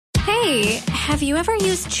Hey, have you ever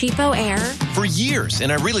used Cheapo Air? For years,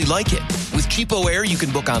 and I really like it. With Cheapo Air, you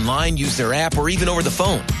can book online, use their app, or even over the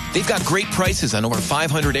phone. They've got great prices on over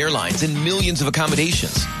 500 airlines and millions of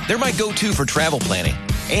accommodations. They're my go-to for travel planning.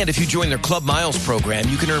 And if you join their Club Miles program,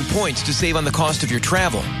 you can earn points to save on the cost of your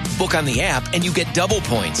travel. Book on the app, and you get double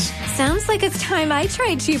points. Sounds like it's time I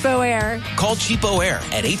tried Cheapo Air. Call Cheapo Air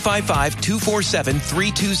at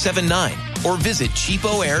 855-247-3279 or visit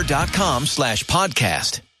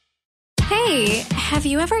cheapoair.com/podcast. Hey, have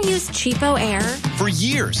you ever used Cheapo Air? For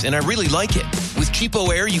years, and I really like it. With Cheapo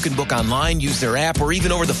Air, you can book online, use their app, or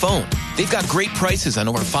even over the phone. They've got great prices on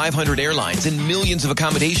over 500 airlines and millions of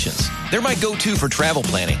accommodations. They're my go-to for travel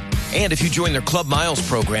planning. And if you join their Club Miles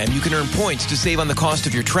program, you can earn points to save on the cost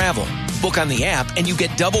of your travel. Book on the app, and you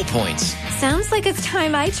get double points. Sounds like it's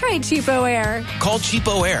time I tried Cheapo Air. Call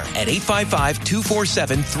Cheapo Air at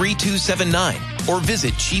 855-247-3279 or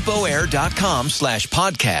visit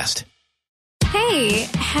cheapoair.com/podcast. Hey,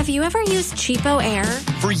 have you ever used Cheapo Air?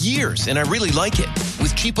 For years, and I really like it.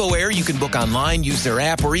 With Cheapo Air, you can book online, use their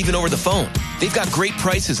app, or even over the phone. They've got great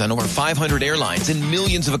prices on over 500 airlines and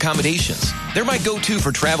millions of accommodations. They're my go-to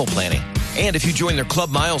for travel planning. And if you join their Club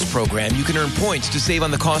Miles program, you can earn points to save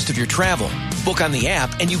on the cost of your travel. Book on the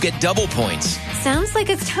app, and you get double points. Sounds like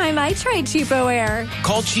it's time I tried Cheapo Air.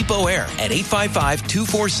 Call Cheapo Air at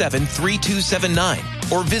 855-247-3279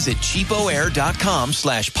 or visit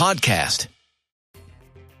cheapoair.com/podcast.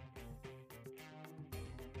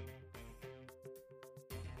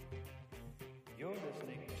 You're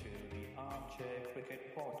listening to the Armchair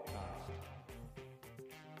Cricket Podcast.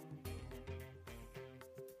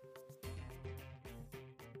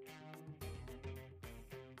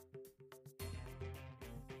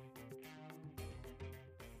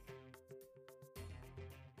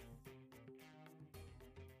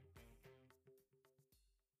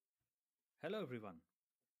 Hello, everyone.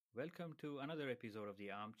 Welcome to another episode of the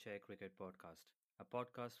Armchair Cricket Podcast, a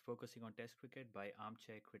podcast focusing on Test cricket by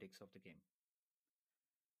armchair critics of the game.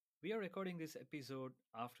 We are recording this episode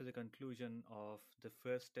after the conclusion of the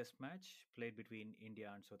first Test match played between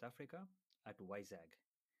India and South Africa at Vizag.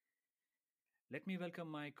 Let me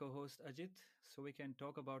welcome my co-host Ajit so we can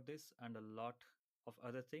talk about this and a lot of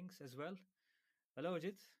other things as well. Hello,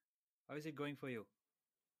 Ajit. How is it going for you?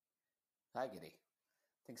 Hi, Giri.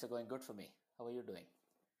 Things are going good for me. How are you doing?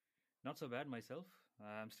 Not so bad myself.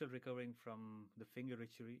 I'm still recovering from the finger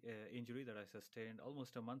injury that I sustained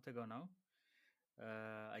almost a month ago now.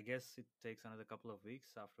 I guess it takes another couple of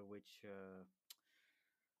weeks, after which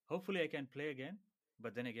hopefully I can play again.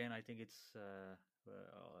 But then again, I think it's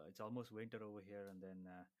almost winter over here, and then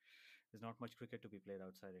there's not much cricket to be played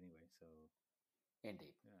outside anyway. So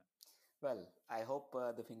Indeed. yeah. Well, I hope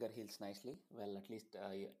the finger heals nicely. Well, at least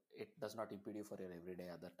it does not impede you for your everyday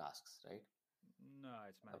other tasks, right? No,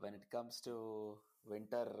 it's When it comes to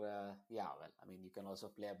winter, you can also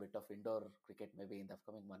play a bit of indoor cricket maybe in the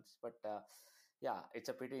upcoming months. But it's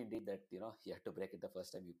a pity indeed that, you had to break it the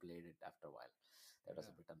first time you played it after a while. That was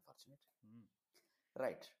a bit unfortunate. Mm.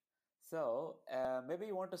 Right. So maybe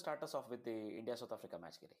you want to start us off with the India-South Africa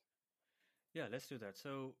match, Giri. Yeah, let's do that.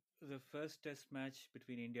 So the first Test match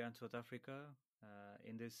between India and South Africa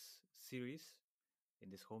in this series, in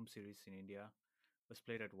this home series in India, was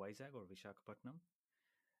played at Vizag or Vishakhapatnam.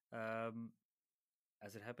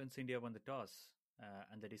 As it happens, India won the toss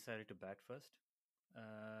and they decided to bat first.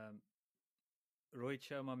 Rohit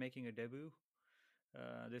Sharma making a debut,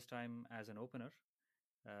 this time as an opener.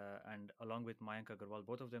 And along with Mayank Agarwal,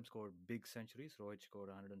 both of them scored big centuries. Rohit scored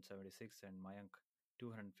 176 and Mayank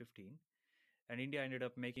 215. And India ended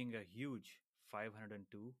up making a huge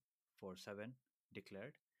 502 for 7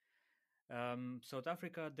 declared. South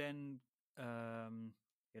Africa then,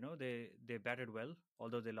 they batted well,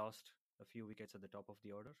 although they lost a few wickets at the top of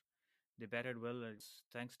the order. They batted well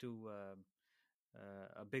thanks to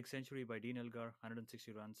a big century by Dean Elgar,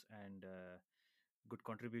 160 runs, and good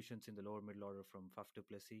contributions in the lower middle order from Faf du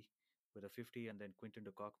Plessis with a 50, and then Quinton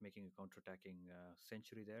de Kock making a counter-attacking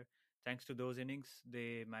century there. Thanks to those innings,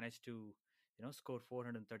 they managed to score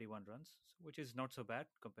 431 runs, which is not so bad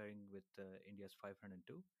comparing with India's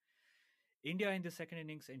 502. India in the second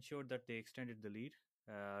innings ensured that they extended the lead.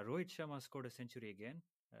 Rohit Sharma scored a century again,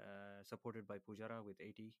 supported by Pujara with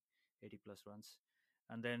 80 plus runs.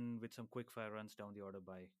 And then with some quick fire runs down the order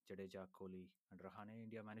by Jadeja, Kohli and Rahane,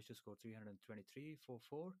 India managed to score 323 for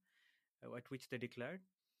 4, at which they declared.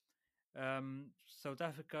 South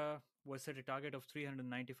Africa was set a target of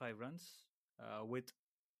 395 runs with,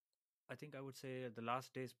 I think I would say, the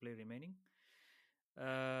last day's play remaining.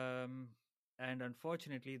 And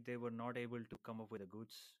unfortunately, they were not able to come up with the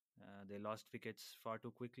goods. They lost wickets far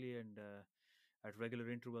too quickly, and at regular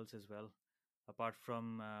intervals as well. Apart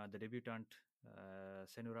from the debutant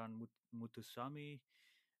Senuran Mutusami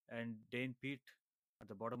and Dane Pete at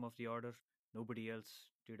the bottom of the order, nobody else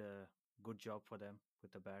did a good job for them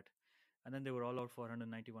with the bat. And then they were all out for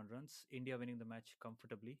 191 runs. India winning the match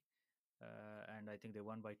comfortably, and I think they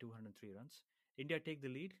won by 203 runs. India take the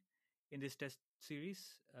lead in this test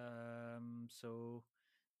series.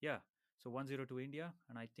 Yeah, so 1-0 to India,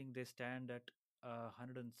 and I think they stand at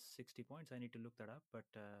 160 points. I need to look that up, but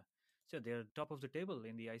so they're top of the table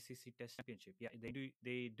in the ICC Test Championship. Yeah,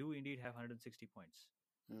 they do indeed have 160 points.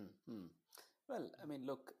 Hmm. Well, I mean,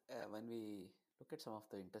 look, when we look at some of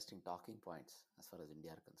the interesting talking points as far as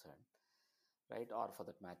India are concerned, right, or for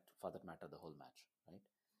that matter, the whole match, right?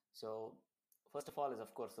 So, first of all, is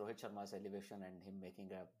of course Rohit Sharma's elevation and him making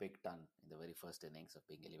a big ton in the very first innings of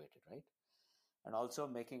being elevated, right? And also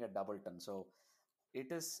making a double ton. So,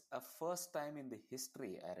 it is a first time in the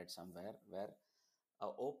history I read somewhere where a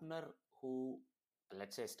opener who,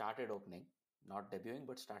 let's say, started opening, not debuting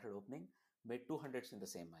but started opening, made 200s in the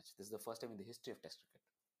same match. This is the first time in the history of Test cricket,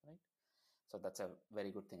 right? So that's a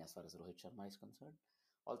very good thing as far as Rohit Sharma is concerned.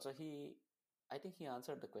 Also, I think he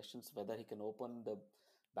answered the questions whether he can open the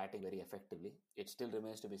batting very effectively. It still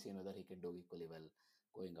remains to be seen whether he can do equally well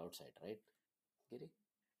going outside, right, Giri?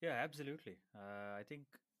 Yeah, absolutely. I think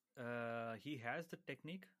he has the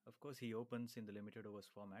technique. Of course, he opens in the limited overs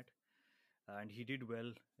format, and he did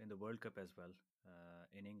well in the World Cup as well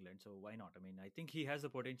in England. So why not? I mean, I think he has the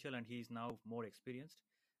potential, and he's now more experienced.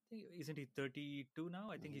 Isn't he 32 now?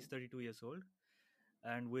 I think Mm-hmm. he's 32 years old,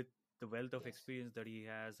 and with the wealth of Yes. experience that he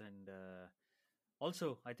has, and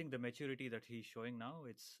also I think the maturity that he's showing now,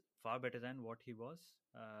 it's far better than what he was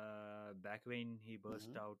back when he burst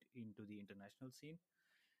Mm-hmm. out into the international scene.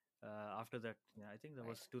 After that, yeah, I think that Right.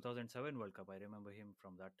 was 2007 World Cup. I remember him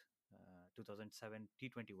from that 2007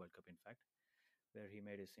 T20 World Cup, in fact, where he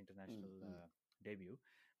made his international Mm-hmm. debut.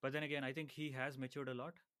 But then again, I think he has matured a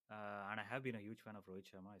lot, and I have been a huge fan of Rohit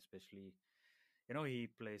Sharma, especially. He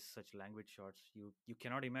plays such languid shots. You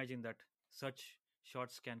cannot imagine that such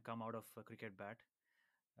shots can come out of a cricket bat.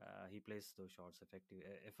 He plays those shots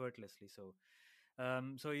effortlessly.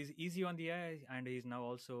 So he's easy on the eye, and he's now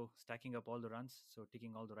also stacking up all the runs, so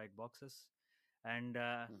ticking all the right boxes. And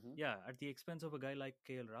Mm-hmm. yeah, at the expense of a guy like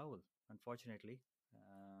KL Rahul, unfortunately.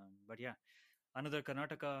 But yeah, another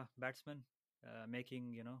Karnataka batsman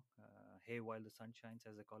making hay while the sun shines,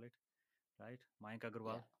 as they call it, right? Mayank Yeah.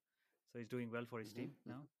 Agarwal. So he's doing well for his Mm-hmm. team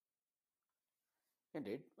now.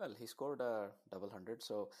 Indeed. Well, he scored a double hundred,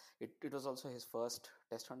 so it was also his first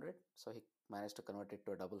Test hundred. So he managed to convert it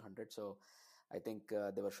to a double hundred. So I think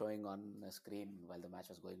they were showing on a screen while the match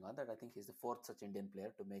was going on that I think he's the fourth such Indian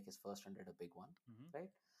player to make his first hundred a big one, Hmm. right?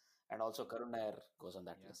 And also Karun Nair goes on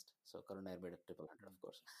that Yeah. list. So Karun Nair made a triple hundred, Mm. of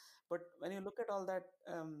course. But when you look at all that,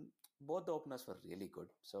 both the openers were really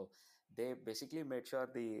good. So they basically made sure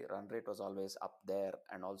the run rate was always up there,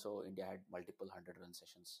 and also India had multiple 100-run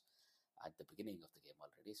sessions at the beginning of the game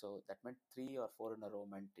already. So that meant 3 or 4 in a row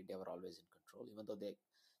meant India were always in control, even though they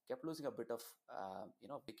kept losing a bit of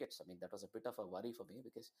wickets. I mean, that was a bit of a worry for me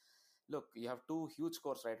because look, you have two huge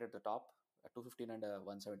scores right at the top, a 215 and a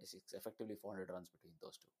 176, effectively 400 runs between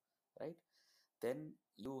those two, right? Then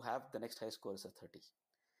you have the next high score is a 30,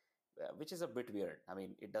 which is a bit weird. I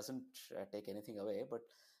mean, it doesn't take anything away, but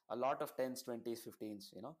a lot of 10s, 20s,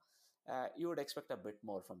 15s, you would expect a bit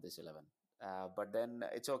more from this 11. But then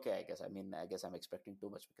it's okay, I guess. I mean, I guess I'm expecting too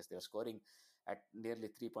much because they were scoring at nearly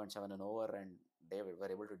 3.7 and over, and they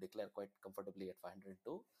were able to declare quite comfortably at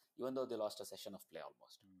 502, even though they lost a session of play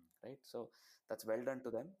almost, Mm. right? So that's well done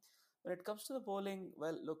to them. When it comes to the bowling,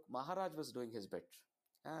 well, look, Maharaj was doing his bit.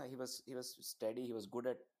 He was steady. He was good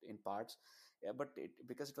at in parts, yeah, but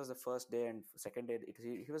because it was the first day and second day,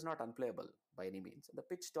 he was not unplayable by any means. The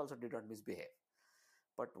pitch also did not misbehave.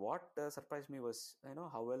 But what surprised me was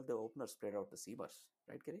how well the openers played out the seamers,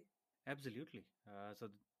 right, Giri? Absolutely.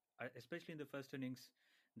 Especially in the first innings,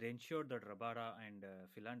 they ensured that Rabada and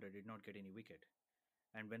Philander did not get any wicket.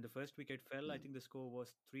 And when the first wicket fell, I Hmm. think the score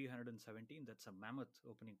was 317. That's a mammoth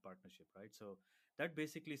opening partnership, right? So that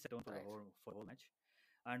basically set on for Right. the whole match.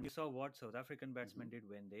 And we saw what South African Mm-hmm. batsmen did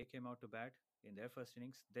when they came out to bat in their first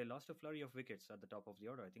innings. They lost a flurry of wickets at the top of the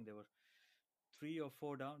order. I think they were three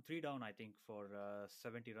down, I think, for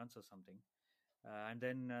 70 runs or something. And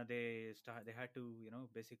then they had to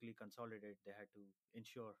basically consolidate. They had to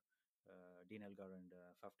ensure Dean Elgar and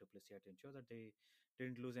Faf du Plessis had to ensure that they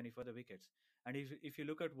didn't lose any further wickets. And if you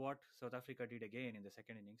look at what South Africa did again in the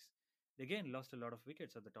second innings, they again lost a lot of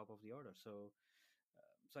wickets at the top of the order. So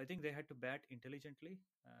I think they had to bat intelligently,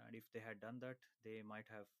 and if they had done that, they might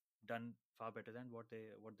have done far better than what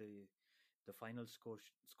they the final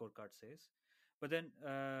scorecard says. But then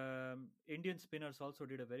Indian spinners also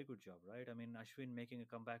did a very good job, right? I mean, Ashwin making a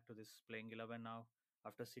comeback to this playing 11 now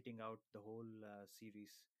after sitting out the whole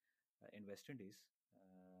series in West Indies.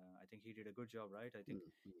 I think he did a good job, right? I think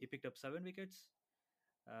Mm-hmm. he picked up 7 wickets.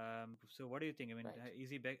 So what do you think? I mean, Right. is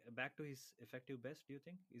he back to his effective best? Do you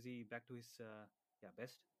think is he back to his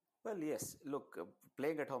best? Well, yes. Look,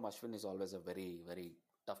 playing at home, Ashwin is always a very, very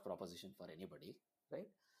tough proposition for anybody, right?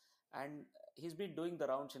 And he's been doing the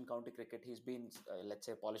rounds in county cricket. He's been, let's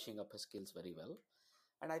say, polishing up his skills very well.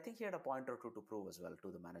 And I think he had a point or two to prove as well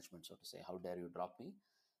to the management, so to say, how dare you drop me?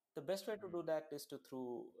 The best way to Mm, do that is to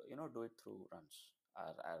do it through runs,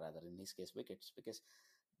 or rather in his case, wickets, because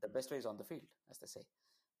the mm, best way is on the field, as they say.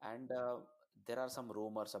 And there are some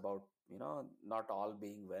rumors about, not all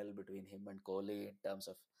being well between him and Kohli in terms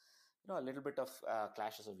of, a little bit of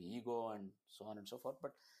clashes of ego and so on and so forth.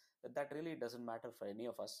 But that really doesn't matter for any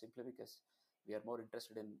of us, simply because we are more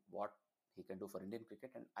interested in what he can do for Indian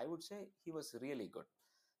cricket. And I would say he was really good.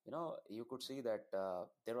 You could see that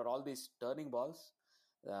there were all these turning balls.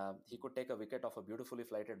 He mm, could take a wicket off a beautifully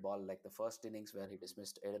flighted ball, like the first innings where he mm,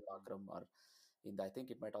 dismissed Aiden mm, Markram, or I think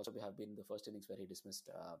it might also have been the first innings where he dismissed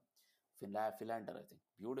Philander. I think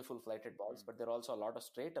beautiful flighted balls, mm, but there are also a lot of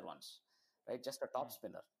straighter ones, right? Just a top mm,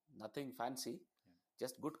 spinner, nothing fancy, yeah,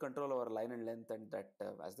 just good control over line and length, and that,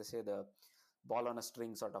 as they say, the ball on a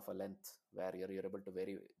string sort of a length where you're able to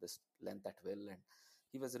vary this length at will. And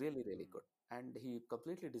he was really, really mm, good, and he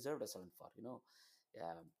completely deserved a 7 for.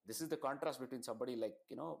 Yeah, this yeah, is the contrast between somebody like,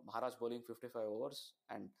 Maharaj bowling 55 overs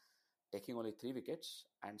and taking only 3 wickets,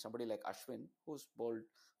 and somebody like Ashwin who's bowled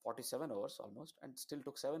 47 overs almost and still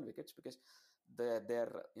took 7 wickets, because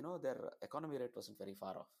their economy rate wasn't very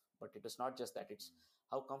far off. But it was not just that; it's mm,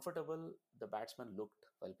 how comfortable the batsman looked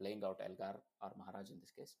while playing out Elgar or Maharaj in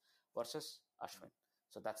this case versus yeah, Ashwin.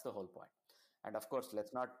 So that's the whole point. And of course,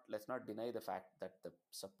 let's not deny the fact that the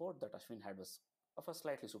support that Ashwin had was of a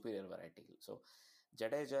slightly superior variety. So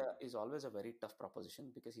Jadeja mm, is always a very tough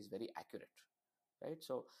proposition because he's very accurate, right?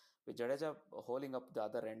 So with Jadeja holding up the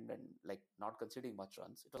other end and like not conceding much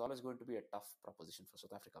runs, it was always going to be a tough proposition for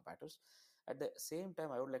South Africa batters. At the same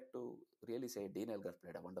time, I would like to really say Dean Elgar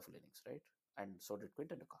played a wonderful innings, right? And so did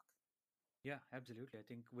Quinton de Kock. yeah. Absolutely. I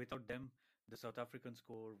think without them, the South African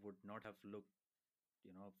score would not have looked,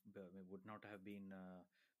 would not have been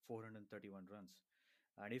 431 runs.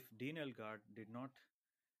 And if Dean Elgard did not,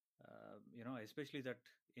 especially that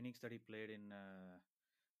innings that he played in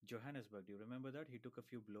Johannesburg, do you remember that? He took a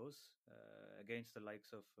few blows against the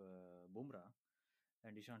likes of Bumrah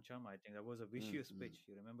and Ishan Sharma. I think that was a vicious Mm-hmm. pitch.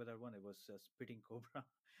 You remember that one? It was a spitting cobra.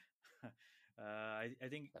 I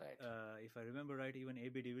think, Right. if I remember right, even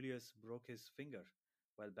AB de Villiers broke his finger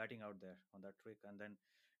while batting out there on that trick. And then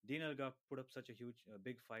Dean Elgar put up such a huge,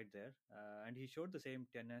 big fight there. And he showed the same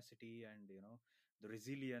tenacity and, the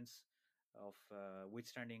resilience of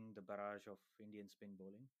withstanding the barrage of Indian spin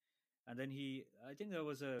bowling. And then I think there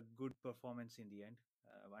was a good performance in the end.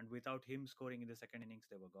 And without him scoring in the second innings,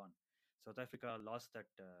 they were gone. South Africa lost that,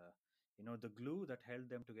 the glue that held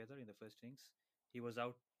them together in the first innings. He was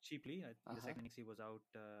out cheaply. In the Uh-huh. second innings, he was out.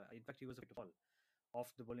 In fact, he was a bit fall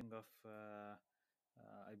off the bowling of,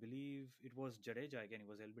 I believe it was Jadeja again. It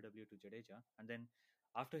was LBW to Jadeja. And then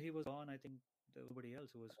after he was gone, I think there was nobody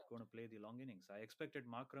else who was going to play the long innings. I expected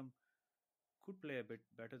Markram could play a bit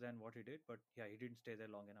better than what he did, but yeah, he didn't stay there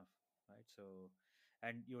long enough, right? So,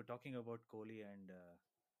 and you were talking about Kohli and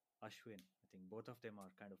Ashwin. I think both of them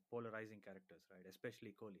are kind of polarizing characters, right?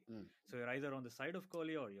 Especially Kohli. Mm. So you're either on the side of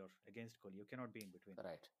Kohli or you're against Kohli. You cannot be in between.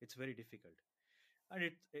 Right. It's very difficult.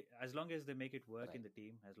 And as long as they make it work in Right. the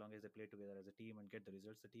team, as long as they play together as a team and get the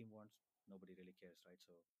results the team wants, nobody really cares, right?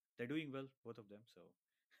 So they're doing well, both of them. So,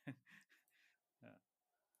 yeah.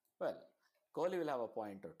 Well, Kohli will have a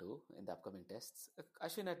point or two in the upcoming tests.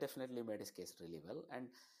 Ashwin had definitely made his case really well. And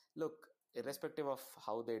look, Mm, irrespective of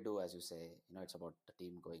how they do, as you say, it's about the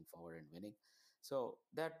team going forward and winning. So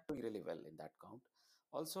they're doing really well in that count.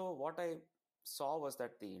 Also, what I saw was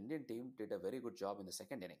that the Indian team did a very good job in the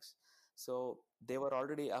second innings. So they were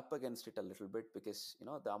already up against it a little bit because,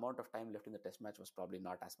 the amount of time left in the test match was probably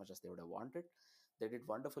not as much as they would have wanted. They did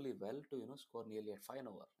wonderfully well to, score nearly at 5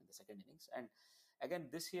 over in the second innings. And again,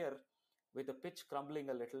 this year, with the pitch crumbling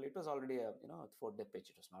a little, it was already a 4-day pitch.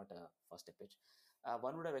 It was not a first-day pitch.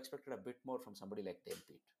 One would have expected a bit more from somebody like Dane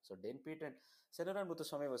Pete. So Dane Pete and Senaran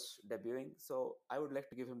Muthuswamy was debuting. So I would like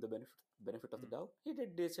to give him the benefit of the mm, doubt. He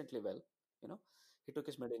did decently well. You know, he took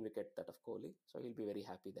his maiden wicket, that of Kohli, so he'll be very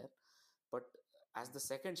happy there. But as the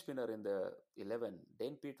second spinner in the 11,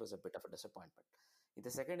 Dane Pete was a bit of a disappointment. In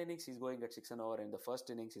the second innings, he's going at 6 an over. In the first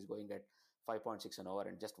innings, he's going at 5.6 an over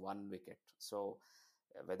and just 1 wicket. So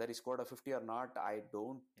whether he scored a 50 or not, I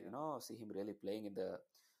don't Yeah. see him really playing in the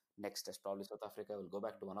next test. Probably South Africa will go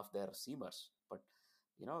back to one of their seamers. But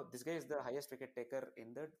this guy is the highest wicket taker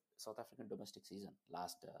in the South African domestic season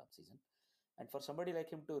last season. And for somebody like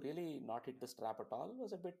him to really not hit the strap at all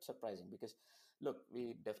was a bit surprising, because look,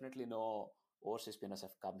 we definitely know overseas spinners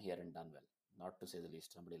have come here and done well. Not to say the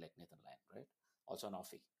least, somebody like Nathan Lyon, right? Also an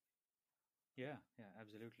offie. Yeah, yeah,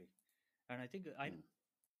 absolutely. And I think Hmm.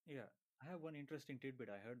 yeah, I have one interesting tidbit.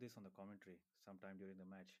 I heard this on the commentary sometime during the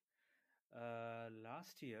match.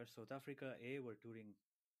 Last year, South Africa A were touring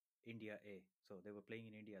India A, so they were playing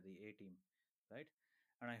in India, the A team, right?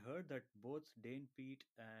 And I heard that both Dane Pete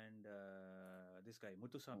and this guy Hmm.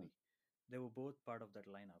 Mutusami, they were both part of that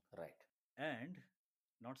lineup. Right. And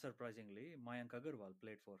not surprisingly, Mayank Agarwal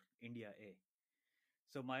played for India A.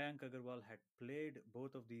 So Mayank Agarwal had played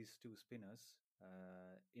both of these two spinners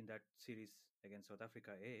in that series against South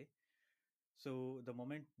Africa A. So the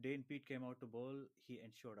moment Dane Pete came out to bowl, he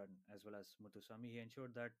ensured, and as well as Muthuswamy, he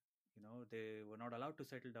ensured that they were not allowed to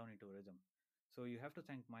settle down into a rhythm. So you have to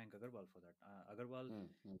thank Mayank Agarwal for that. Agarwal Hmm.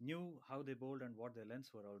 Hmm. knew how they bowled and what their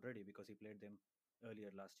lengths were already because he played them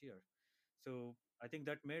earlier last year. So I think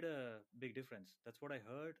that made a big difference. That's what I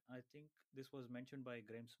heard. I think this was mentioned by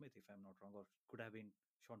Graham Smith, if I'm not wrong, or could have been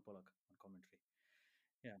Sean Pollock on commentary.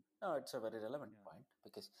 Yeah, No, it's a very relevant yeah. point,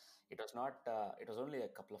 because it was not. It was only a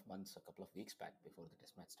couple of months, a couple of weeks back before the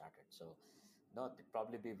test match started. So, no, they'd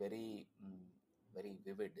probably be very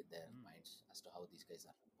vivid in their Mm. minds as to how these guys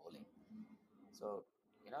are bowling. So,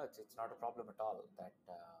 it's not a problem at all that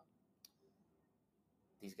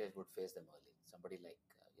these guys would face them early. Somebody like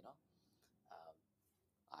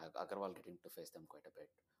um, Agarwal getting to face them quite a bit,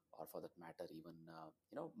 or for that matter, even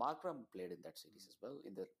Markram played in that series Mm. as well,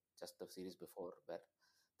 in the just the series before, where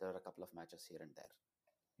there were a couple of matches here and there.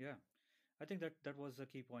 Yeah, I think that was a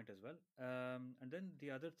key point as well. And then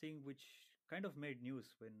the other thing which kind of made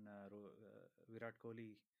news when Virat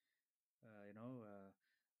Kohli,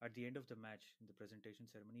 at the end of the match in the presentation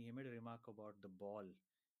ceremony, he made a remark about the ball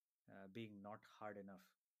being not hard enough.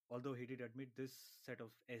 Although he did admit this set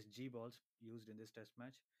of SG balls used in this test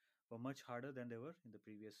match were much harder than they were in the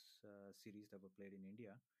previous series that were played in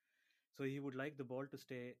India. So he would like the ball to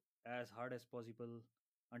stay as hard as possible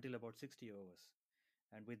until about 60 overs.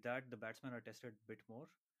 And with that, the batsmen are tested a bit more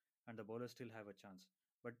and the bowlers still have a chance.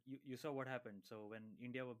 But you saw what happened. So when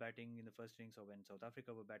India were batting in the first innings or when South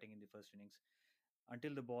Africa were batting in the first innings,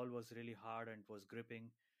 until the ball was really hard and was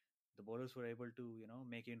gripping, the bowlers were able to,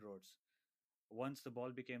 make inroads. Once the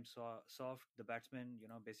ball became soft, the batsmen,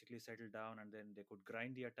 basically settled down and then they could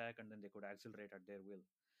grind the attack and then they could accelerate at their will.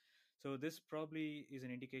 So this probably is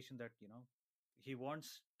an indication that he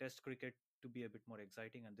wants Test cricket to be a bit more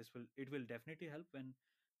exciting, and it will definitely help when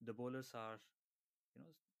the bowlers are you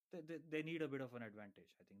know they need a bit of an advantage.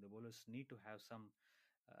 I think the bowlers need to have some.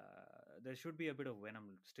 There should be a bit of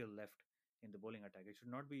venom still left in the bowling attack. It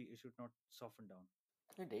should not soften down.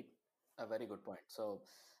 Indeed, a very good point. So,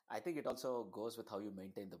 I think it also goes with how you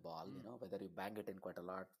maintain the ball. Mm, Whether you bang it in quite a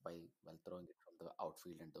lot by while throwing it from the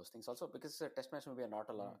outfield and those things. Also, because it's a test match, maybe not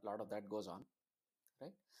a mm, lot of that goes on,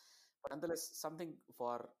 right? But nonetheless, something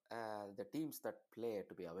for the teams that play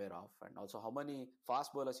to be aware of, and also how many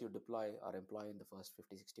fast bowlers you deploy or employ in the first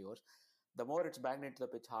 50, 60 overs. The more it's banged into the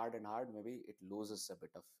pitch hard and hard, maybe it loses a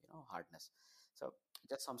bit of hardness. So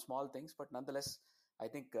just some small things, but nonetheless, I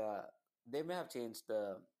think they may have changed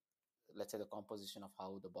the, let's say, the composition of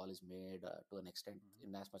how the ball is made to an extent, mm,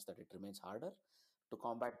 in as much that it remains harder to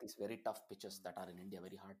combat these very tough pitches mm. that are in India,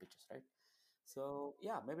 very hard pitches, right? So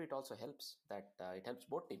yeah, maybe it also helps that it helps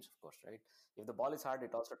both teams, of course, right? If the ball is hard,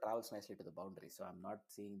 it also travels nicely to the boundary. So I'm not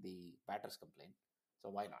seeing the batters complain. So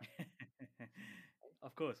why not?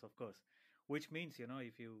 Of course, of course. Which means,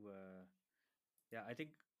 if you yeah, I think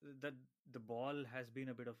that the ball has been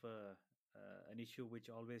a bit of an issue which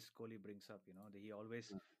always Kohli brings up. He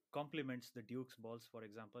always Mm. compliments the Duke's balls. For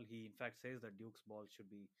example, he in fact says that Duke's balls should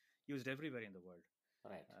be used everywhere in the world,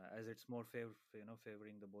 Right. as it's more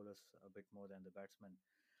favoring the bowlers a bit more than the batsmen.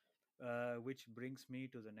 Which brings me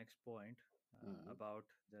to the next point Hmm. about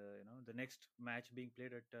the next match being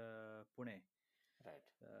played at Pune. Right.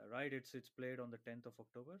 Right, it's played on the 10th of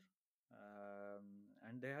October,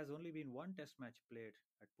 and there has only been one Test match played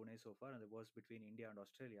at Pune so far, and it was between India and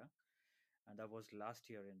Australia, and that was last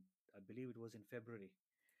year I believe it was in February,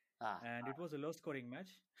 Ah, and it was a low-scoring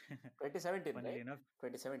match. 2017, Funnily right? enough,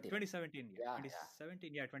 2017. 2017, yeah, Yeah, yeah.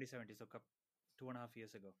 2017, yeah, 2017. So 2.5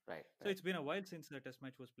 years ago. Right, So right. it's been a while since the Test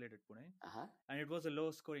match was played at Pune, Uh-huh. and it was a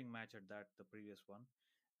low-scoring match at that, the previous one,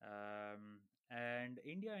 and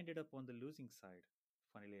India ended up on the losing side.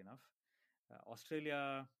 Funnily enough.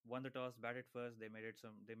 Australia won the toss, batted first. They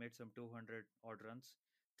made some 200 odd runs,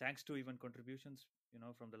 thanks to even contributions,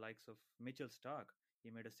 from the likes of Mitchell Stark. He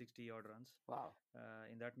made a 60 odd runs Wow.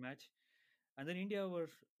 in that match. And then India were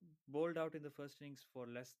bowled out in the first innings for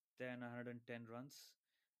less than 110 runs,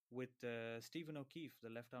 with Stephen O'Keefe, the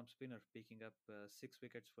left arm spinner, picking up 6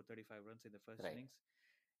 wickets for 35 runs in the first Right. innings.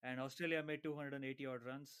 And Australia made 280 odd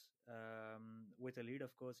runs with a lead.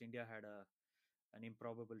 Of course, India had an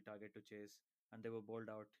improbable target to chase, and they were bowled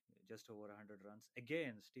out just over 100 runs.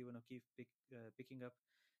 Again, Stephen O'Keefe picking up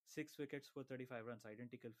 6 wickets for 35 runs,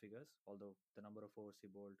 identical figures, although the number of overs he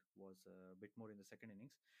bowled was a bit more in the second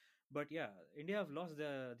innings. But yeah, India have lost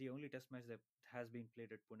the only test match that has been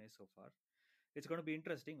played at Pune so far. It's going to be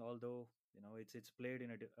interesting, although it's played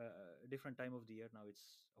in a different time of the year now.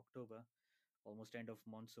 It's October, almost end of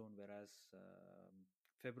monsoon, whereas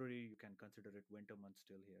February you can consider it winter month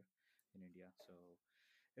still here in India.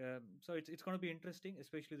 So it's going to be interesting,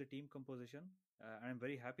 especially the team composition. And I'm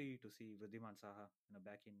very happy to see Vridhiman Saha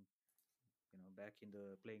back in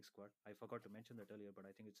the playing squad. I forgot to mention that earlier, but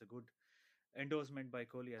I think it's a good endorsement by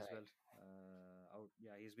Kohli as well. Right.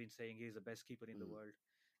 Yeah, he's been saying he's the best keeper in the Mm. world,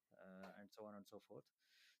 and so on and so forth.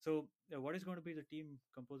 So, what is going to be the team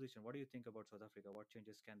composition? What do you think about South Africa? What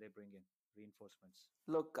changes can they bring in? Reinforcements.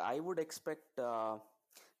 Look, I would expect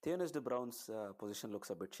Theonis de Brown's position looks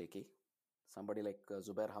a bit shaky. Somebody like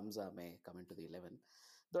Zubair Hamza may come into the 11.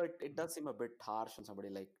 Though it Mm-hmm. does seem a bit harsh on somebody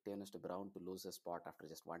like Theonis de Brown to lose his spot after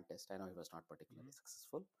just one test. I know he was not particularly Mm-hmm.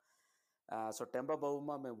 successful. So Temba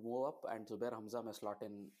Bavuma may move up and Zubair Hamza may slot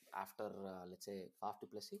in after, let's say, Faf du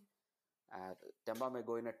Plessis. Uh, Temba may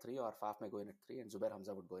go in at 3 or Faf may go in at 3 and Zubair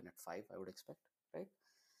Hamza would go in at 5, I would expect, right?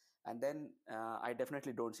 And then I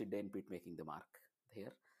definitely don't see Dane Pete making the mark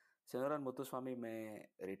here. Sinoran Muthuswamy may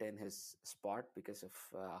retain his spot because of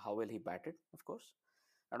how well he batted, of course,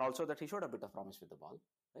 and also that he showed a bit of promise with the ball,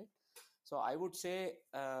 right? So I would say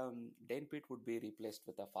Dane Pete would be replaced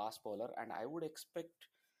with a fast bowler, and I would expect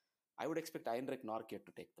Heinrich Nortje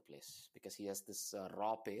to take the place because he has this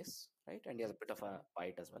raw pace, right, and he has a bit of Mm-hmm. a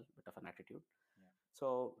bite as well, a bit of an attitude. Yeah. So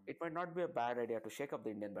Mm-hmm. it might not be a bad idea to shake up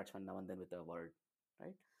the Indian batsman now and then with a word,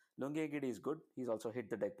 right? Lungi Gidi is good. He's also hit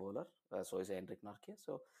the deck bowler. So is Heinrich Nortje.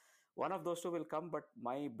 So one of those two will come, but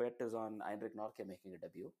my bet is on Heinrich Nortje making a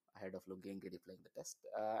debut ahead of Lungi Gidi playing the test.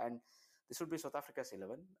 And this would be South Africa's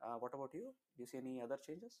 11. What about you? Do you see any other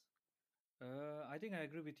changes? I think I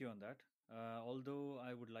agree with you on that. Although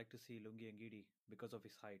I would like to see Lungi Ngidi because of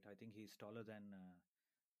his height. I think he's taller than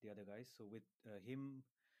the other guys. So with him,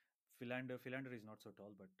 Philander is not so tall,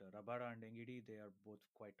 but Rabada and Ngidi, they are both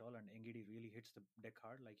quite tall, and Ngidi really hits the deck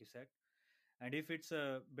hard, like you said. And if it's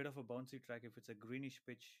a bit of a bouncy track, if it's a greenish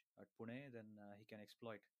pitch at Pune, then he can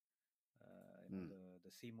exploit, Hmm. the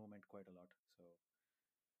sea movement quite a lot. So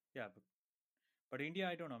yeah, but India,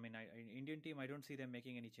 I don't know. I mean, Indian team, I don't see them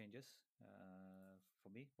making any changes. For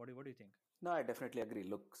me, what do you think? No, I definitely agree.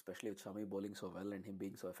 Look, especially with Shami bowling so well and him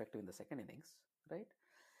being so effective in the second innings, right?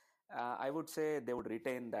 I would say they would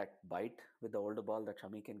retain that bite with the older ball that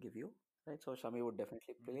Shami can give you, right? So Shami would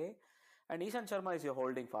definitely Mm-hmm. play. And Ishan Sharma is your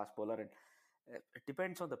holding fast bowler, and it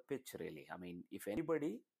depends on the pitch, really. I mean, if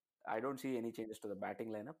anybody, I don't see any changes to the batting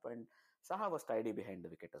lineup. And Saha was tidy behind the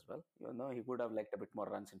wicket as well. You know, he would have liked a bit more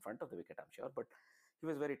runs in front of the wicket, I'm sure, but he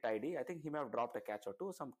was very tidy. I think he may have dropped a catch or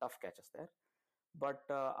two, some tough catches there. But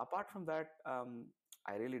apart from that,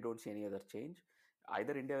 I really don't see any other change.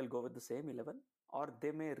 Either India will go with the same 11 or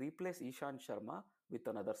they may replace Ishan Sharma with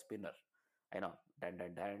another spinner. I know,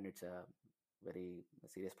 Dan, it's a very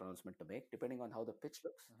serious pronouncement to make. Depending on how the pitch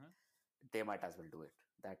looks, Uh-huh. they might as well do it.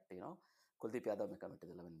 That, Kuldeep Yadav may come into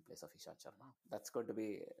the 11 in place of Ishan Sharma. Uh-huh. That's going to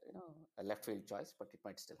be, a left field choice, but it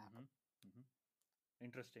might still Mm-hmm. happen. Mm-hmm.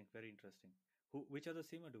 Interesting, very interesting. Which other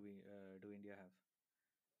seamer do India have?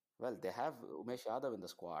 Well, they have Umesh Yadav in the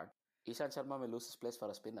squad. Ishan Sharma may lose his place for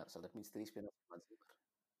a spinner, so that means three spinners, one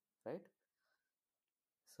seamer, right?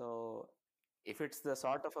 So if it's the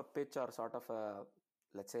sort of a pitch or sort of a,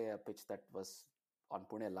 let's say, a pitch that was on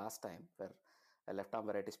Pune last time, where a left-arm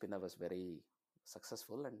variety spinner was very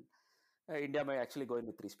successful, and India may actually go in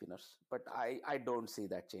with three spinners, but I don't see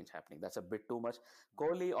that change happening. That's a bit too much.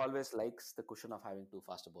 Kohli always likes the cushion of having two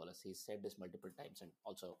faster bowlers. He's said this multiple times and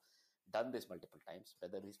also done this multiple times,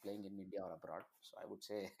 whether he's playing in India or abroad. So I would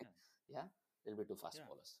say, Yeah, yeah, there'll be two fast yeah.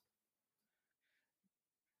 bowlers.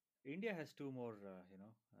 India has two more,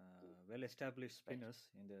 well-established Right. spinners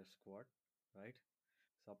in their squad, right?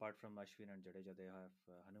 So apart from Ashwin and Jadeja, they have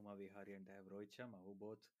Hanuma Vihari and they have Rohit Sharma, who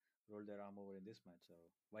both rolled their arm over in this match. So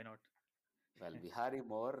why not? Well, Vihari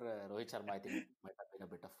more, Rohit Sharma, I think might have been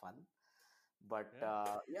a bit of fun. But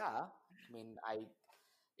Yeah. yeah, I mean,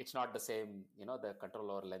 it's not the same. The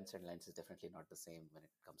control over length and length is definitely not the same when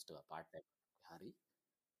it comes to a part-time Hari.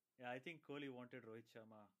 Yeah, I think Kohli wanted Rohit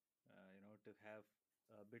Sharma, to have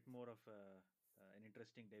a bit more of an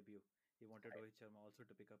interesting debut. He wanted Right, Rohit Sharma also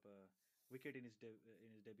to pick up a wicket in his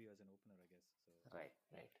debut as an opener, I guess. So right,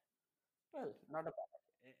 right. Well, not a bad.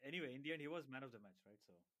 anyway, in the end, he was man of the match, right?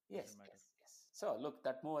 So doesn't Yes, matter. yes, yes. So look,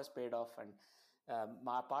 that move has paid off, and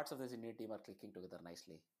my parts of this Indian team are clicking together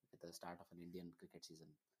nicely at the start of an Indian cricket season,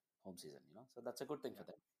 home season. So that's a good thing for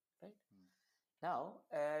Yeah. them, right? Hmm. Now,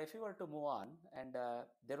 if you were to move on, and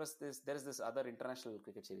there is this other international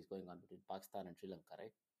cricket series going on between Pakistan and Sri Lanka,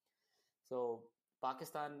 right? So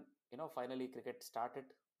Pakistan, finally cricket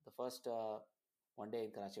started. The first one day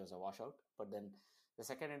in Karachi was a washout, but then the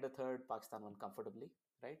second and the third, Pakistan won comfortably,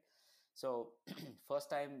 right? So first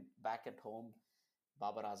time back at home,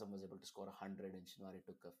 Babar Azam was able to score 100 and Shinwari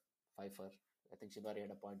took a fifer. I think Shinwari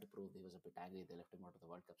had a point to prove. He was a bit angry. They left him out of the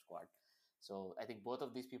World Cup squad. So I think both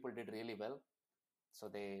of these people did really well. So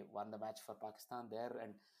they won the match for Pakistan there.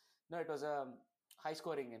 And no, it was a high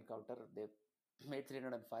scoring encounter. They made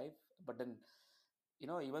 305. But then,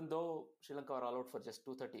 even though Sri Lanka were all out for just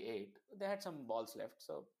 238, they had some balls left.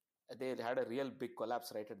 So they had a real big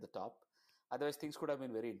collapse right at the top. Otherwise, things could have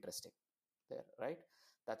been very interesting there, right?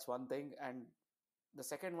 That's one thing. And the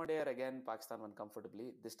second one day again, Pakistan won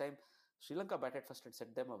comfortably. This time, Sri Lanka batted first and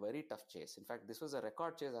set them a very tough chase. In fact, this was a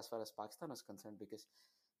record chase as far as Pakistan was concerned because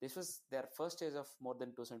this was their first chase of more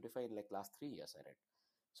than 275 in like last 3 years, I read.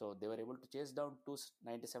 So they were able to chase down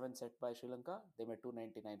 297 set by Sri Lanka. They made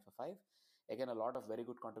 299 for 5. Again, a lot of very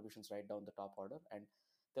good contributions right down the top order. And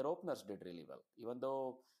their openers did really well. Even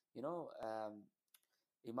though,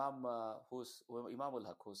 Imam ul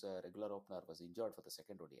Haq, who's a regular opener, was injured for the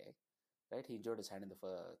second ODI, right? He injured his hand in the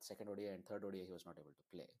second ODI and third ODI he was not able to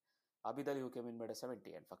play. Abid Ali, who came in, made a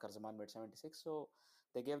 70 and Fakhar Zaman made 76. So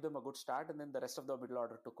they gave them a good start and then the rest of the middle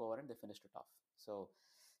order took over and they finished it off. So,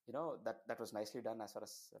 that was nicely done as far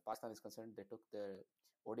as Pakistan is concerned. They took the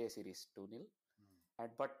ODI series 2-0.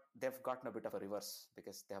 But they've gotten a bit of a reverse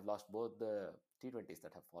because they have lost both the T20s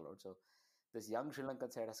that have followed. So this young Sri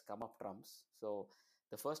Lankan side has come up trumps. So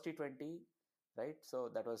the first T20, right? So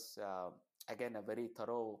that was again a very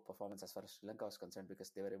thorough performance as far as Sri Lanka was concerned because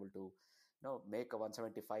they were able to, make a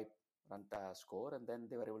 175 run score and then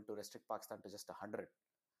they were able to restrict Pakistan to just 100.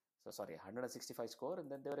 So sorry, 165 score and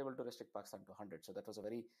then they were able to restrict Pakistan to 100. So that was a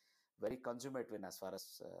very, very consummate win as far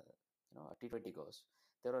as a T20 goes.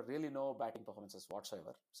 There were really no batting performances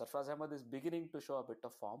whatsoever. Sarfraz Ahmad is beginning to show a bit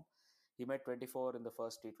of form. He made 24 in the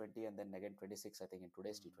first T20 and then again 26, I think, in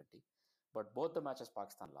today's T20. But both the matches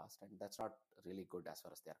Pakistan lost, and that's not really good as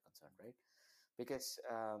far as they are concerned, right? Because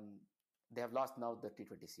they have lost now the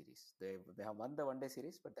T20 series. They have won the one day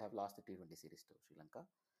series, but they have lost the T20 series to Sri Lanka,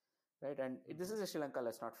 right? And this is a Sri Lanka.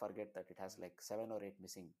 Let's not forget that it has like 7 or 8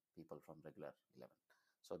 missing people from regular 11.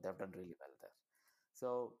 So they've done really well there.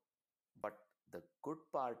 So, but the good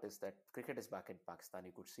part is that cricket is back in Pakistan.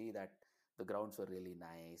 You could see that the grounds were really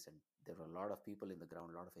nice and there were a lot of people in the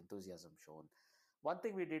ground, a lot of enthusiasm shown. One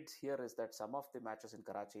thing we did here is that some of the matches in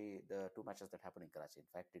Karachi, the two matches that happened in Karachi, in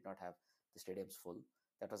fact, did not have the stadiums full.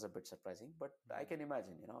 That was a bit surprising, but I can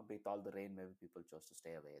imagine, with all the rain, maybe people chose to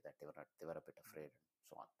stay away, that they were a bit afraid and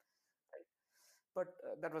so on. Right? But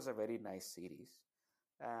that was a very nice series.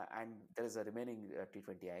 And there is a remaining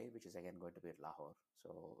T20I, which is again going to be at Lahore.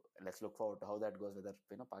 So let's look forward to how that goes, whether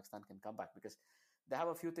Pakistan can come back because they have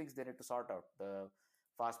a few things they need to sort out. The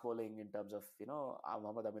fast bowling in terms of,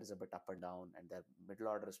 Muhammad Amir is a bit up and down and their middle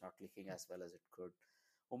order is not clicking as well as it could.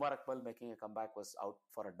 Umar Akmal making a comeback was out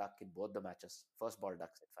for a duck in both the matches, first ball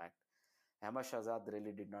ducks in fact. Ahmad Shahzad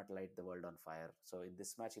really did not light the world on fire. So in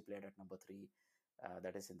this match he played at number 3.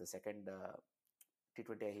 That is in the second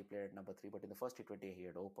T20 he played at number 3, but in the first T20 he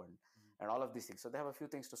had opened and all of these things. So they have a few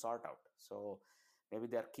things to sort out. So maybe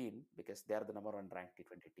they are keen because they are the number 1 ranked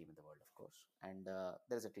T20 team in the world, of course. And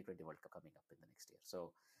there is a T20 World Cup coming up in the next year.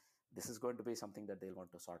 So this is going to be something that they'll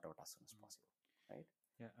want to sort out as soon as possible, right?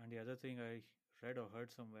 Yeah, and the other thing I read or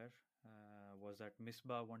heard somewhere was that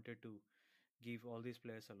Misbah wanted to give all these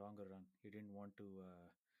players a longer run. He didn't want to,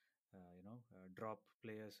 drop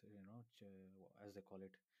players, as they call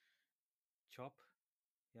it, chop.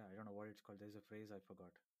 Yeah, I don't know what it's called. There's a phrase I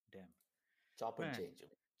forgot. Damn. Chop and Man, change.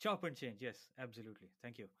 chop and change. Yes, absolutely.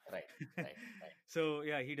 Thank you. Right, right, right. So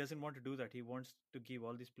yeah, he doesn't want to do that. He wants to give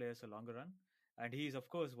all these players a longer run, and he's of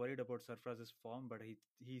course worried about Sarfraz's form, but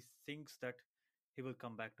he thinks that he will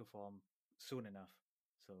come back to form soon enough.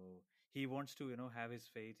 So he wants to have his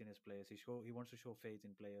faith in his players. He wants to show faith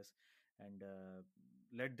in players and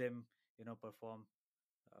let them perform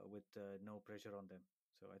with no pressure on them.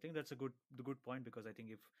 So I think that's the good point, because I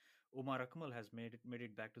think if Umar Akmal has made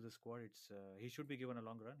it back to the squad, it's he should be given a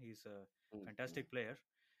long run. He's a fantastic player.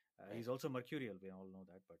 Right. He's also mercurial. We all know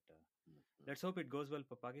that, but Mm-hmm. let's hope it goes well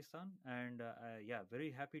for Pakistan. And yeah,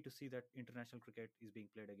 very happy to see that international cricket is being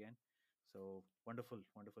played again. So wonderful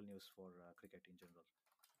news for cricket in general.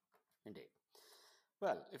 Indeed.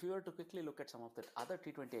 Well, if you were to quickly look at some of the other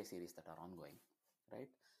T20I series that are ongoing, right?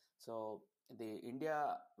 So the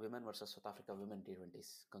India women versus South Africa women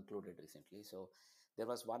T20s concluded recently. So there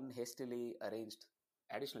was one hastily arranged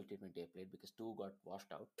additional T20I played because two got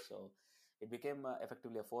washed out. So it became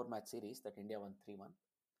effectively a 4-match series that India won 3-1.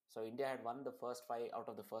 So India had won the first five out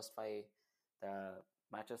of the first five. The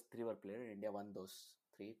matches, three were played, and India won those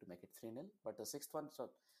three to make it 3-0. But the sixth one, so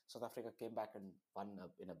South Africa came back and won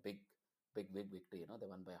in a big victory. They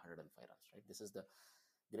won by 105 runs. Right, this is the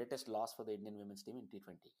greatest loss for the Indian women's team in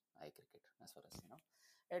T20I cricket, as far as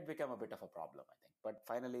it became a bit of a problem, I think. But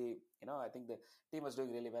finally, I think the team was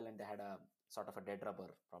doing really well, and they had a sort of a dead rubber,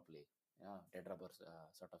 probably, dead rubber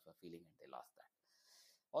sort of a feeling, and they lost that.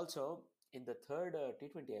 Also, in the third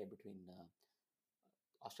T20I between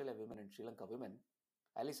Australia women and Sri Lanka women,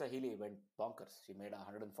 Alyssa Healy went bonkers. She made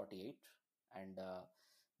 148, and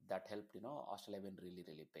that helped Australia win really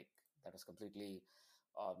really big. That was completely,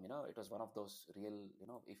 it was one of those real,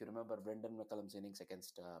 if you remember Brendan McCullum's innings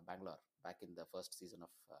against Bangalore back in the first season of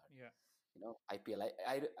Yeah. IPL.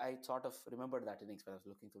 I sort of remembered that innings when I was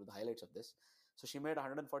looking through the highlights of this. So she made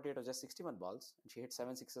 148 of just 61 balls, and she hit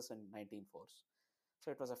 7 sixes and 19 fours. So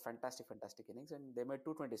it was a fantastic innings, and they made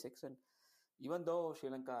 226. And even though Sri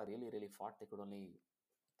Lanka really, really fought, they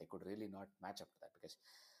could really not match up to that because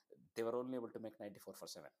they were only able to make 94 for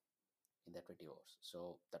 7 in their 20 overs.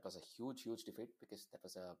 So that was a huge defeat because that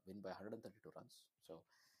was a win by 132 runs. So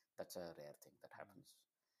that's a rare thing that happens.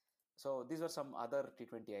 So these were some other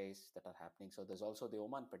T20Is that are happening. So there's also the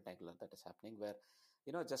Oman Pentacular that is happening where,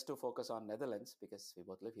 just to focus on Netherlands because we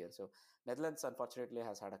both live here. So Netherlands unfortunately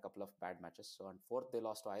has had a couple of bad matches. So on 4th they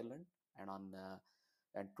lost to Ireland,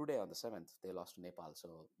 and today on the 7th they lost to Nepal.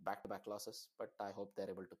 So back-to-back losses, but I hope they're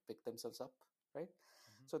able to pick themselves up, right?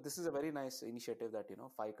 Mm-hmm. So this is a very nice initiative that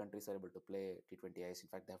 5 countries are able to play T20Is. In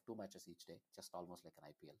fact, they have 2 matches each day, just almost like an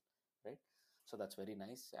IPL, right? So that's very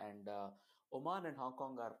nice. And Oman and Hong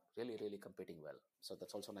Kong are really, really competing well. So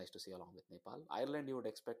that's also nice to see along with Nepal. Ireland, you would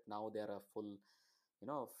expect now they are a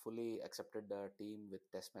fully accepted team with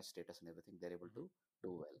test match status and everything. They're able to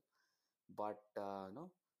do well. But,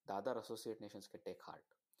 the other associate nations can take heart.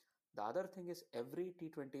 The other thing is every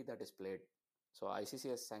T20 that is played. So ICC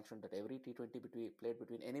has sanctioned that every T20 played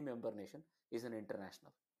between any member nation is an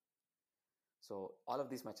international. So all of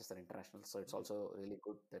these matches are international. So it's also really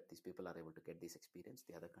good that these people are able to get this experience,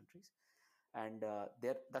 the other countries. And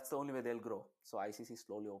that's the only way they'll grow. So ICC is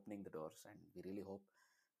slowly opening the doors, and we really hope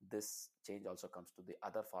this change also comes to the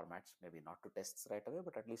other formats, maybe not to tests right away,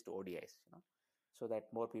 but at least to ODIs, so that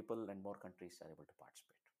more people and more countries are able to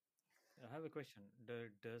participate. I have a question.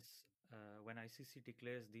 Does when ICC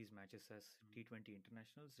declares these matches as T20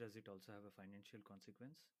 internationals, does it also have a financial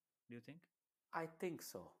consequence, do you think? I think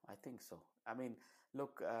so. I mean,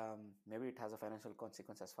 look, maybe it has a financial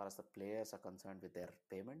consequence as far as the players are concerned with their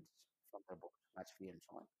payments from their books, match fee and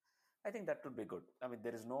so on. I think that would be good. I mean,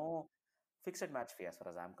 there is no fixed match fee as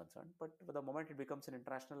far as I'm concerned, but the moment it becomes an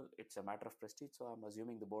international, it's a matter of prestige. So I'm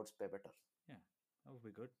assuming the boards pay better. Yeah, that would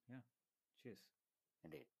be good. Yeah, cheers.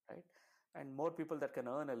 Indeed, right? And more people that can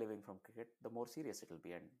earn a living from cricket, the more serious it will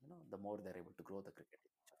be, and the more they're able to grow the cricket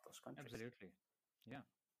in each of those countries. Absolutely. Yeah.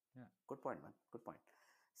 Good point, man. Good point.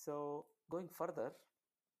 So going further,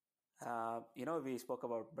 we spoke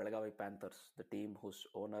about Belagavi Panthers, the team whose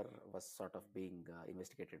owner was sort of being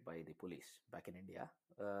investigated by the police back in India.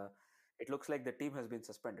 It looks like the team has been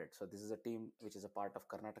suspended. So this is a team which is a part of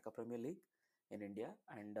Karnataka Premier League in India,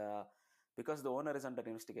 and because the owner is under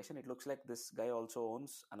investigation, it looks like this guy also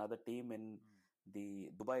owns another team in the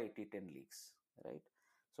Dubai T10 leagues, right?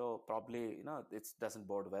 So probably it doesn't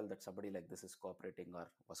bode well that somebody like this is cooperating or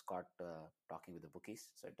was caught talking with the bookies.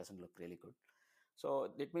 So it doesn't look really good.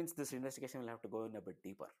 So it means this investigation will have to go in a bit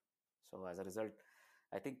deeper. So as a result,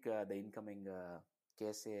 I think the incoming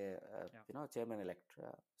KSA, chairman-elect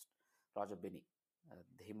Roger Binney,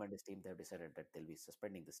 him and his team, they have decided that they'll be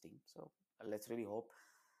suspending this team. So let's really hope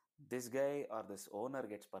this guy or this owner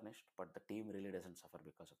gets punished, but the team really doesn't suffer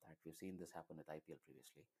because of that. We've seen this happen with IPL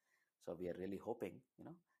previously. So we are really hoping,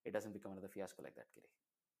 it doesn't become another fiasco like that, Giri.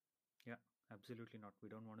 Yeah, absolutely not. We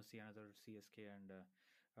don't want to see another CSK and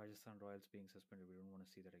Rajasthan Royals being suspended. We don't want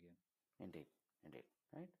to see that again. Indeed,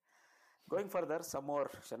 right? Going further, some more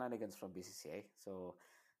shenanigans from BCCI. So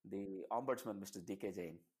the ombudsman, Mr. DK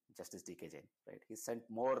Jain, Justice D.K. Jain, right? He sent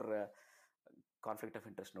more conflict of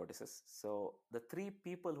interest notices. So the three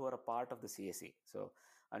people who are a part of the CAC, so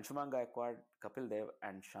Anshuman Gaikwad, Kapil Dev,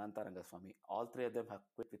 and Shanta Rangaswamy, all three of them have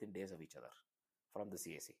quit within days of each other from the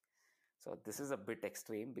CAC. So this is a bit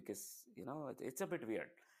extreme because, it's a bit weird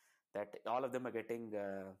that all of them are getting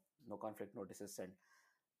no conflict notices and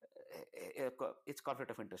it's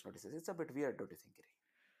conflict of interest notices. It's a bit weird, don't you think, Giri?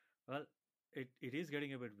 Well, it is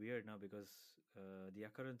getting a bit weird now because the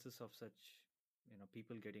occurrences of such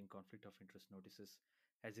people getting conflict of interest notices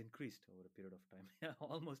has increased over a period of time.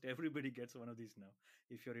 Almost everybody gets one of these now.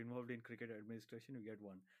 If you're involved in cricket administration, you get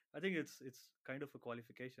one. I think it's kind of a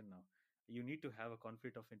qualification now. You need to have a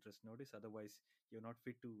conflict of interest notice, otherwise you're not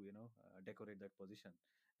fit to decorate that position.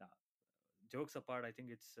 Now, jokes apart, I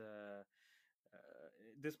think it's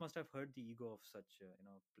this must have hurt the ego of such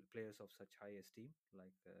players of such high esteem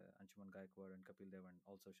like Anshuman Gaikwad and Kapil Dev and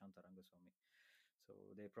also Shanta Rangaswamy. So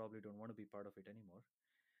they probably don't want to be part of it anymore.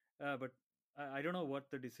 But I don't know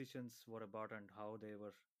what the decisions were about and how they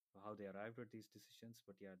arrived at these decisions.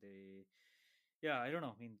 But I don't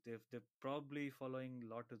know. I mean, they're probably following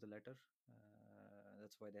law to the letter.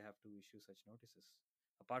 That's why they have to issue such notices.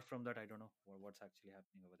 Apart from that, I don't know what's actually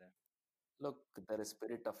happening over there. Look, there is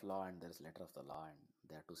spirit of law and there is letter of the law, and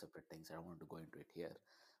they are two separate things. I don't want to go into it here,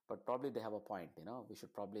 but probably they have a point. We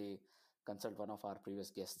should probably consult one of our previous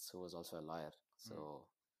guests who was also a lawyer. So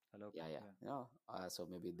Hello. yeah. So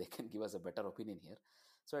maybe they can give us a better opinion here.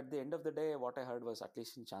 So at the end of the day, what I heard was at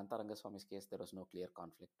least in Shanta Rangaswamy's case, there was no clear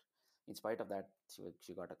conflict. In spite of that,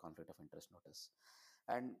 she got a conflict of interest notice,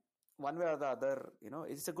 and one way or the other,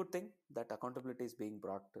 it's a good thing that accountability is being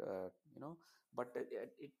brought, but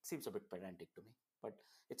it seems a bit pedantic to me. But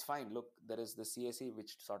it's fine. Look, there is the CAC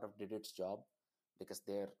which sort of did its job because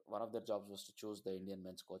one of their jobs was to choose the Indian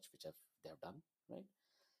men's coach, which they have done, right?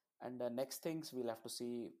 And next things we'll have to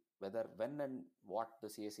see when and what the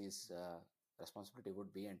CAC's responsibility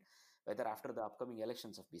would be, and whether after the upcoming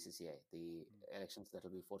elections of BCCI, the elections that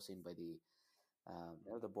will be foreseen by the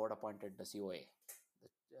the board appointed the COA,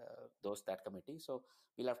 that committee. So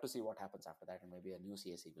we'll have to see what happens after that, and maybe a new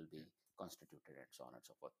CAC will be constituted and so on and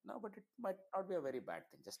so forth. No, but it might not be a very bad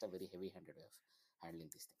thing, just a very heavy-handed way of handling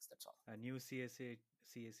these things. That's all. A new CAC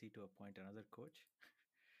to appoint another coach.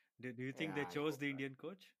 Do you think Yeah, they I chose hope the not. Indian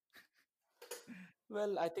coach?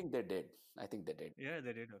 Well, I think they did. Yeah,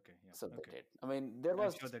 they did. Okay, yeah, So okay. they did. I mean,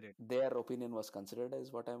 I'm sure they did. their opinion was considered,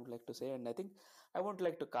 is what I would like to say. And I think I won't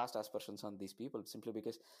like to cast aspersions on these people simply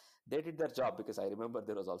because they did their job. Because I remember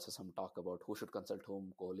there was also some talk about who should consult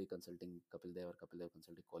whom, Kohli consulting Kapil Dev or Kapil Dev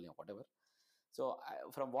consulting Kohli or whatever. So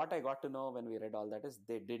from what I got to know when we read all that is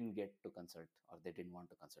they didn't get to consult, or they didn't want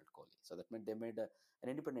to consult Kohli. So that meant they made an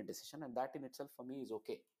independent decision, and that in itself for me is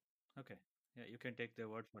okay. Okay. Yeah, you can take their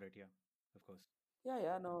word for it. Yeah, of course.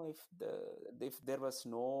 Yeah. No, if there was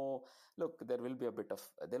no look, there'll be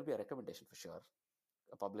a recommendation for sure,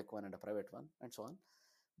 a public one and a private one, and so on.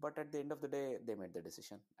 But at the end of the day, they made the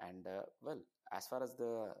decision, and as far as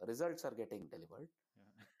the results are getting delivered,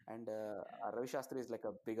 Yeah. and Ravi Shastri is like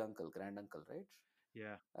a big uncle, grand uncle, right?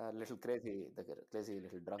 Yeah. Little crazy, the crazy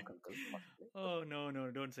little drunk uncle, possibly. But Oh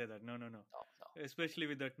no, don't say that. No. no, no. Especially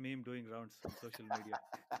with that meme doing rounds on social media.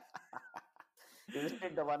 Isn't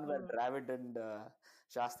it the one where Oh, Dravid and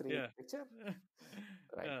Shastri yeah. picture?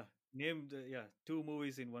 Right. Named two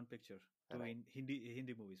movies in one picture. Two Right. in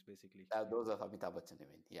Hindi movies basically. Those are Amitabh Bachchan, I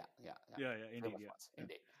mean. Yeah. Yeah, indeed. Famous Yeah. ones,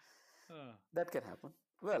 indeed. Uh, That can happen.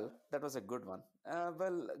 Well, that was a good one.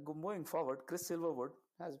 Moving forward, Chris Silverwood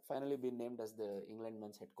has finally been named as the England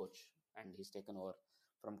men's head coach, and he's taken over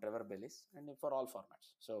from Trevor Bellis, and for all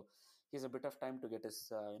formats. So he has a bit of time to get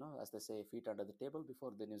his, as they say, feet under the table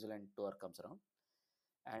before the New Zealand tour comes around.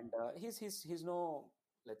 And he's no,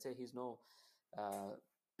 let's say, he's no uh,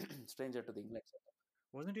 stranger to the England setup.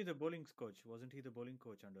 wasn't he the bowling coach? Wasn't he the bowling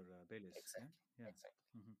coach under Bayliss? Yeah. Exactly. Yeah. Exactly.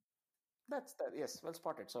 Hmm. That's that. Yes, well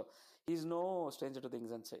spotted. So he's no stranger to the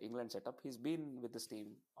England setup. He's been with this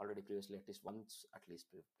team already previously, at least once, at least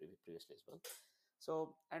previously as well.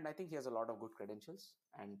 So, and I think he has a lot of good credentials,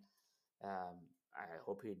 and I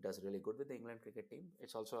hope he does really good with the England cricket team.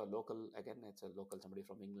 It's also a local, again, it's a local somebody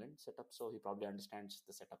from England setup, so he probably understands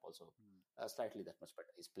the setup also slightly that much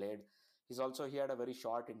better. He had a very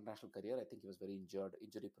short international career. I think he was very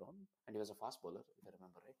injury prone, and he was a fast bowler, if I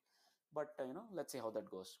remember right. But let's see how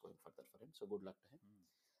that goes going further for him. So good luck to him.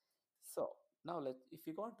 So now if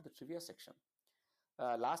we go on to the trivia section.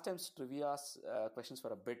 Last time's trivia questions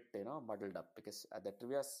were a bit muddled up because the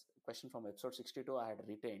trivia question from episode 62 I had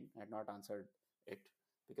retained. I had not answered it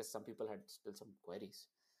because some people had still some queries.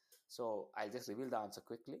 So I'll just reveal the answer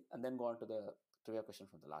quickly and then go on to the trivia question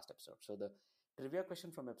from the last episode. So the trivia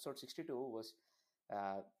question from episode 62 was,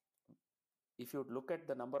 if you look at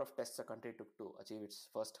the number of tests a country took to achieve its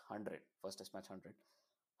first test match 100,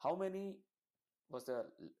 how many was the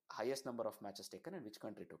highest number of matches taken and which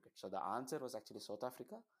country took it? So the answer was actually South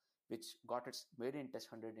Africa, which got its maiden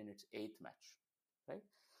test 100 in its 8th match, right?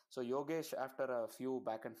 So Yogesh, after a few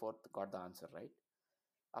back and forth, got the answer right.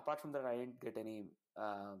 Apart from that, I didn't get any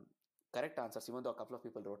correct answers, even though a couple of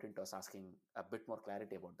people wrote into us asking a bit more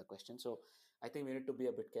clarity about the question. So I think we need to be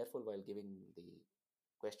a bit careful while giving the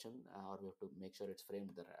question, or we have to make sure it's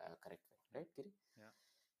framed the correct way, right, Kiri? Yeah.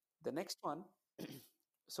 The next one,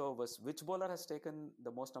 so was which bowler has taken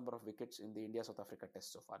the most number of wickets in the India-South Africa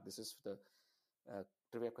test so far? This is the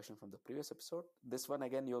trivia question from the previous episode. This one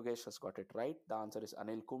again, Yogesh has got it right. The answer is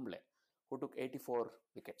Anil Kumble, who took 84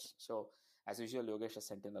 wickets. So as usual, Yogesh has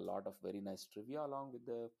sent in a lot of very nice trivia along with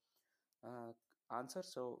the answer.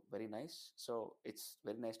 So very nice. So it's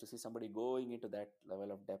very nice to see somebody going into that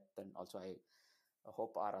level of depth, and also I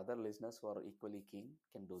hope our other listeners who are equally keen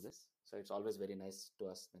can do this. So it's always very nice to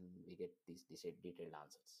us when we get these detailed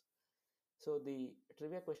answers. So the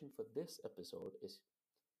trivia question for this episode is,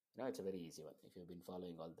 it's a very easy one if you've been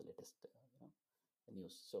following all the latest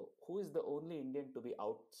news. So who is the only Indian to be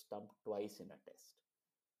out stumped twice in a test?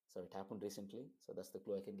 So it happened recently. So that's the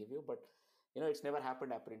clue I can give you. But it's never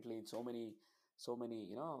happened apparently in so many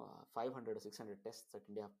 500 or 600 tests that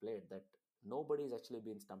India have played, that nobody has actually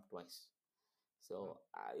been stumped twice. So,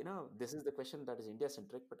 this is the question that is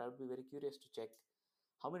India-centric, but I would be very curious to check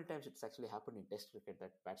how many times it's actually happened in test cricket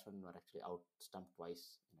that batsmen were actually out stumped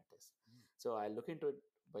twice in a test. So I'll look into it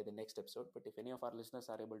by the next episode. But if any of our listeners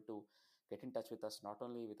are able to get in touch with us, not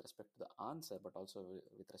only with respect to the answer, but also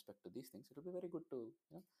with respect to these things, it will be very good to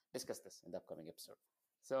discuss this in the upcoming episode.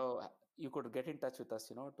 So you could get in touch with us,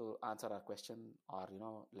 to answer our question, or,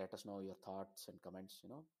 let us know your thoughts and comments,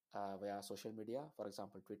 via social media, for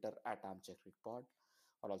example, Twitter at armchaircricketpod,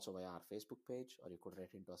 or also via our Facebook page, or you could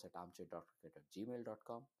write into us at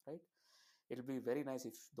armchair.cricket@gmail.com, right? It'll be very nice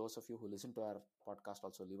if those of you who listen to our podcast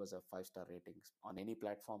also leave us a 5-star ratings on any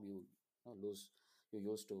platform you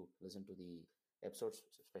use to listen to the episodes,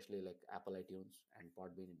 especially like Apple iTunes and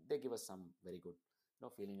Podbean. They give us some very good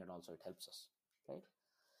feeling, and also it helps us, right?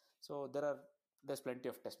 So there's plenty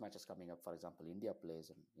of test matches coming up. For example, India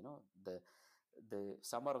plays, and the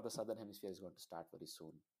summer of the Southern Hemisphere is going to start very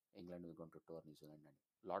soon. England is going to tour New Zealand, and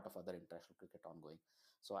a lot of other international cricket ongoing.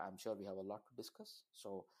 So I'm sure we have a lot to discuss.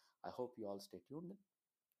 So I hope you all stay tuned in,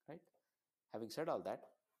 right? Having said all that,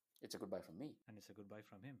 it's a goodbye from me. And it's a goodbye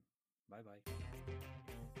from him. Bye-bye.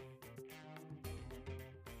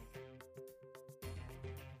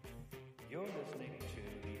 You're listening to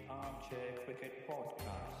the Armchair Cricket Podcast.